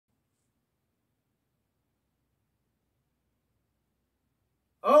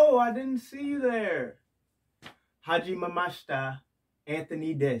Oh, I didn't see you there. Hajimamashita,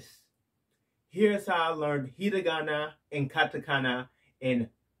 Anthony des. Here's how I learned Hiragana and Katakana in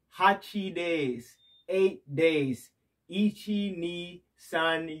Hachi days, 8 days. Ichi ni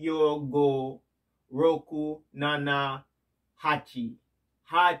san yo go roku nana hachi.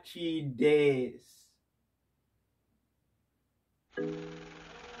 Hachi days. Yeah.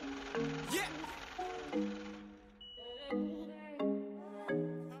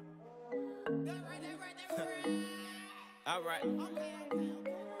 All right.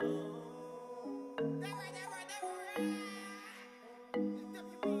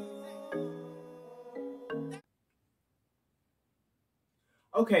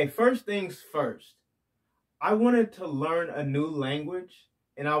 Okay, first things first. I wanted to learn a new language,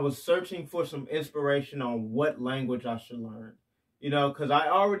 and I was searching for some inspiration on what language I should learn. You know, because I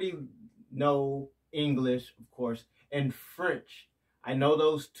already know English, of course, and French. I know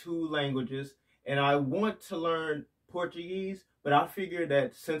those two languages, and I want to learn Portuguese, but I figured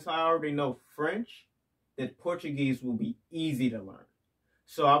that since I already know French, that Portuguese will be easy to learn.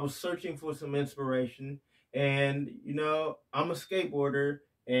 So I was searching for some inspiration, and you know, I'm a skateboarder,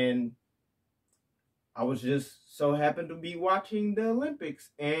 and I was just so happened to be watching the Olympics,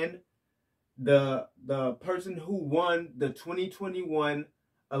 and the person who won the 2021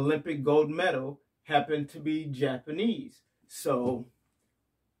 Olympic gold medal happened to be Japanese. So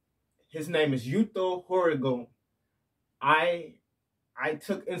his name is Yuto Horigome. I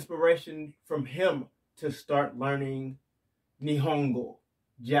took inspiration from him to start learning Nihongo,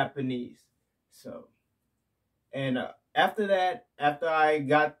 Japanese. So, and after that, after I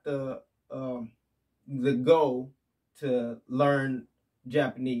got the go to learn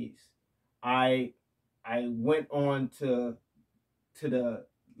Japanese, I went on to the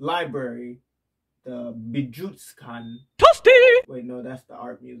library, the Bijutsukan. Toasty! Wait, no, that's the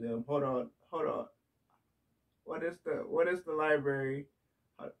art museum. Hold on. What is the library?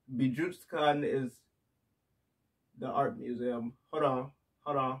 Bijutsukan is the art museum. Hold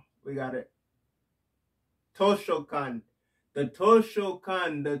on. We got it. Toshokan. The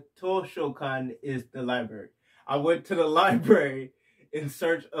Toshokan is the library. I went to the library in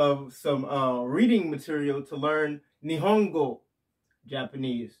search of some reading material to learn Nihongo,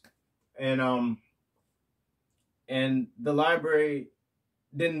 Japanese, and the library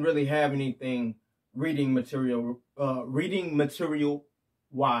didn't really have anything reading material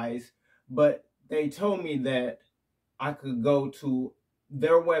wise, but they told me that I could go to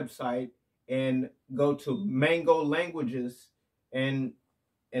their website and go to Mango Languages, and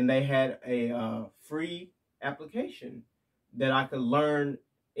they had a free application that I could learn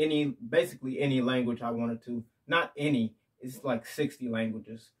basically any language I wanted to. Not any, it's like 60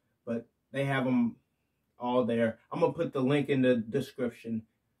 languages, but they have them all there. I'm gonna put the link in the description.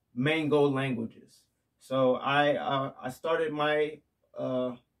 Mango Languages. So I started my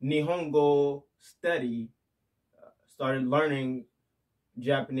Nihongo study, started learning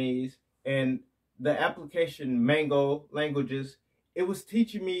Japanese, and the application Mango Languages, it was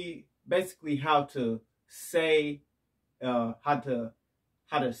teaching me basically how to say, how to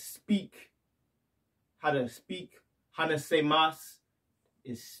speak. Hanasemasu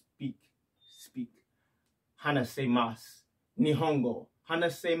is speak. Hanasemasu. Nihongo.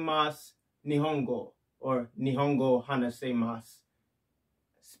 Hanasemasu Nihongo, or Nihongo Hanasemasu.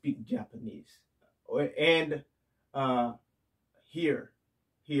 Speak Japanese. And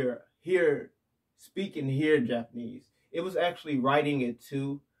speak and hear Japanese. It was actually writing it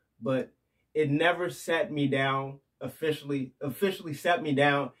too, but it never sat me down, officially sat me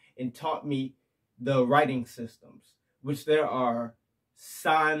down and taught me the writing systems, which there are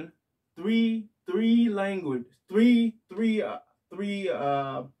three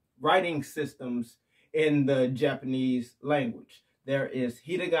writing systems in the Japanese language. There is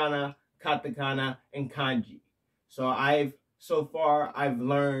Hiragana, Katakana, and Kanji. So far I've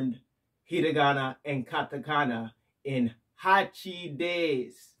learned Hiragana and Katakana in Hachi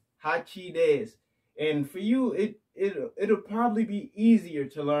days. And for you, it'll probably be easier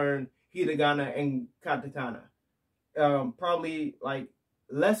to learn Hiragana and Katakana. Probably like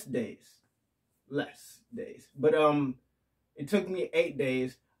less days. But it took me 8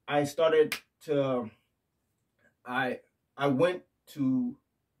 days. I went to,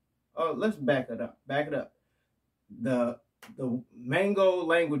 let's back it up. The Mango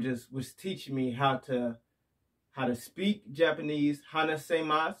Languages was teaching me how to speak Japanese,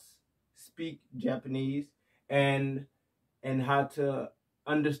 hanasemasu, speak Japanese, and how to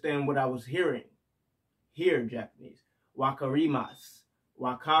understand what I was hearing, hear Japanese. Wakarimasu,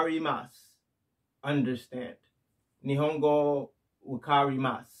 understand. Nihongo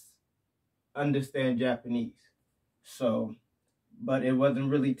wakarimasu, understand Japanese. So, but it wasn't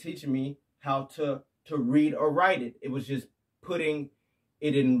really teaching me how to read or write it. It was just putting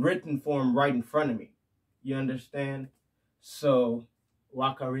it in written form right in front of me. You understand? So,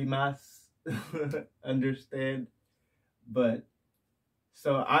 wakarimasu, understand? But,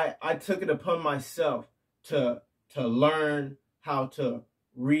 so I took it upon myself to learn how to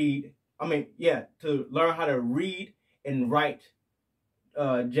read. To learn how to read and write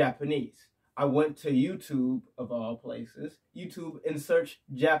Japanese. I went to YouTube, of all places, YouTube, and searched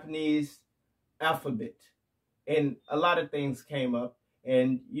Japanese alphabet. And a lot of things came up.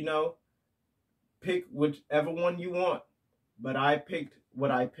 And, pick whichever one you want. But I picked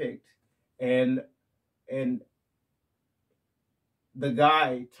what I picked. And the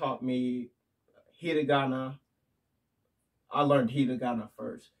guy taught me Hiragana. I learned Hiragana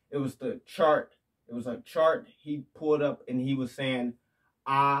first. It was the chart. It was a chart he pulled up, and he was saying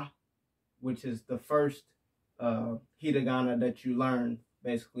which is the first Hiragana that you learn,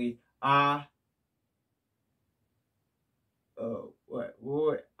 basically. I,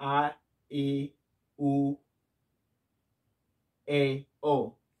 E, U, A,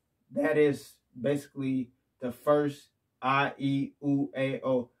 O. That is basically the first I, E, U, A,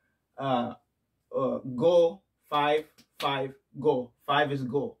 O. Go, 5, 5, go. 5 is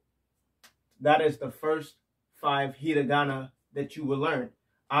go. That is the first 5 hiragana that you will learn.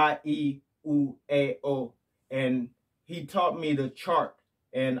 I, E, U, A, O. And he taught me the chart.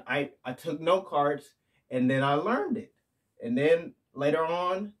 And I took note cards, and then I learned it. And then later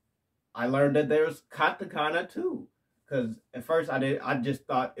on, I learned that there's katakana too. Because at first I just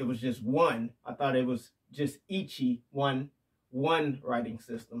thought it was just one. I thought it was just ichi, one writing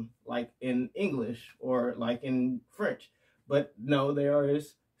system, like in English or like in French. But no, there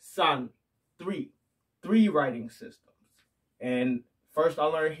is san, three writing systems. And first I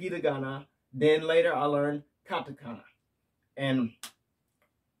learned hiragana, then later I learned katakana. And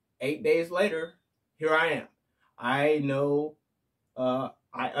 8 days later, here I am. I know,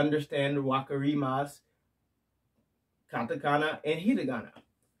 I understand wakarimasu, katakana, and hiragana.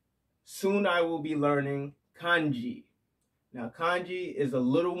 Soon I will be learning kanji. Now, kanji is a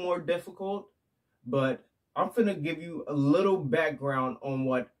little more difficult, but I'm finna give you a little background on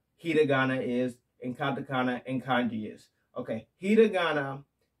what hiragana is and katakana and kanji is. Okay, hiragana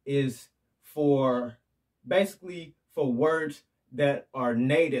is basically for words that are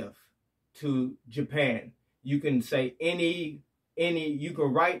native to Japan. You can say you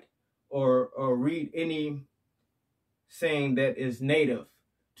can write or read any saying that is native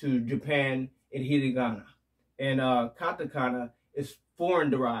to Japan in hiragana. And katakana is foreign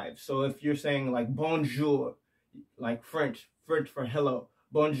derived. So if you're saying like bonjour, like French for hello,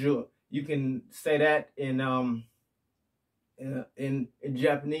 bonjour, you can say that in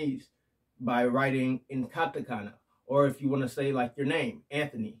Japanese by writing in katakana. Or if you want to say like your name,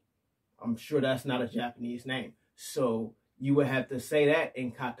 Anthony, I'm sure that's not a Japanese name. So you would have to say that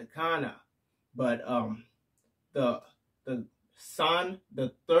in katakana. But the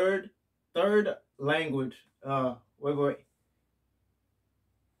third language, wait.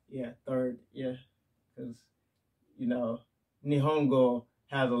 Yeah, third, yeah. Because, Nihongo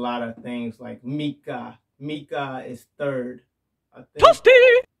has a lot of things like mikka. Mikka is third, I think.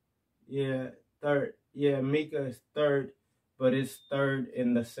 Toasty! Yeah, third. Yeah, mikka is third, but it's third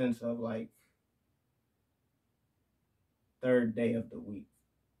in the sense of like third day of the week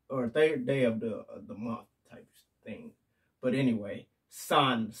or third day of the month type thing. But anyway,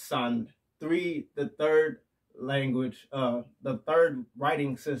 san, the third language, the third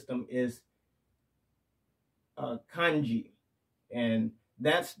writing system is kanji, and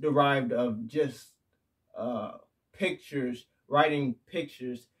that's derived of just writing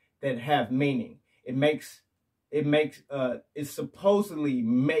pictures that have meaning. It supposedly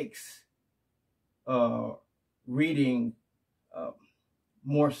makes reading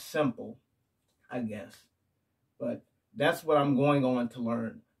more simple, I guess. But that's what I'm going on to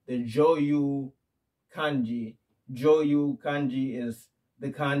learn. The Joyu kanji. Joyu kanji is the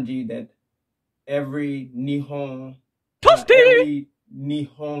kanji that every Nihongo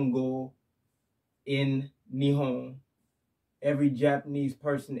in Nihon, every Japanese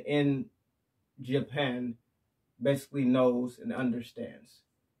person in Japan basically knows and understands.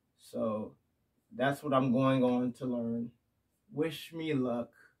 So that's what I'm going on to learn. Wish me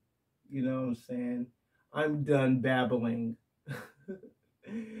luck. You know what I'm saying? I'm done babbling.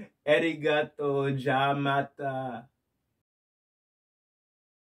 Arigato, jamata.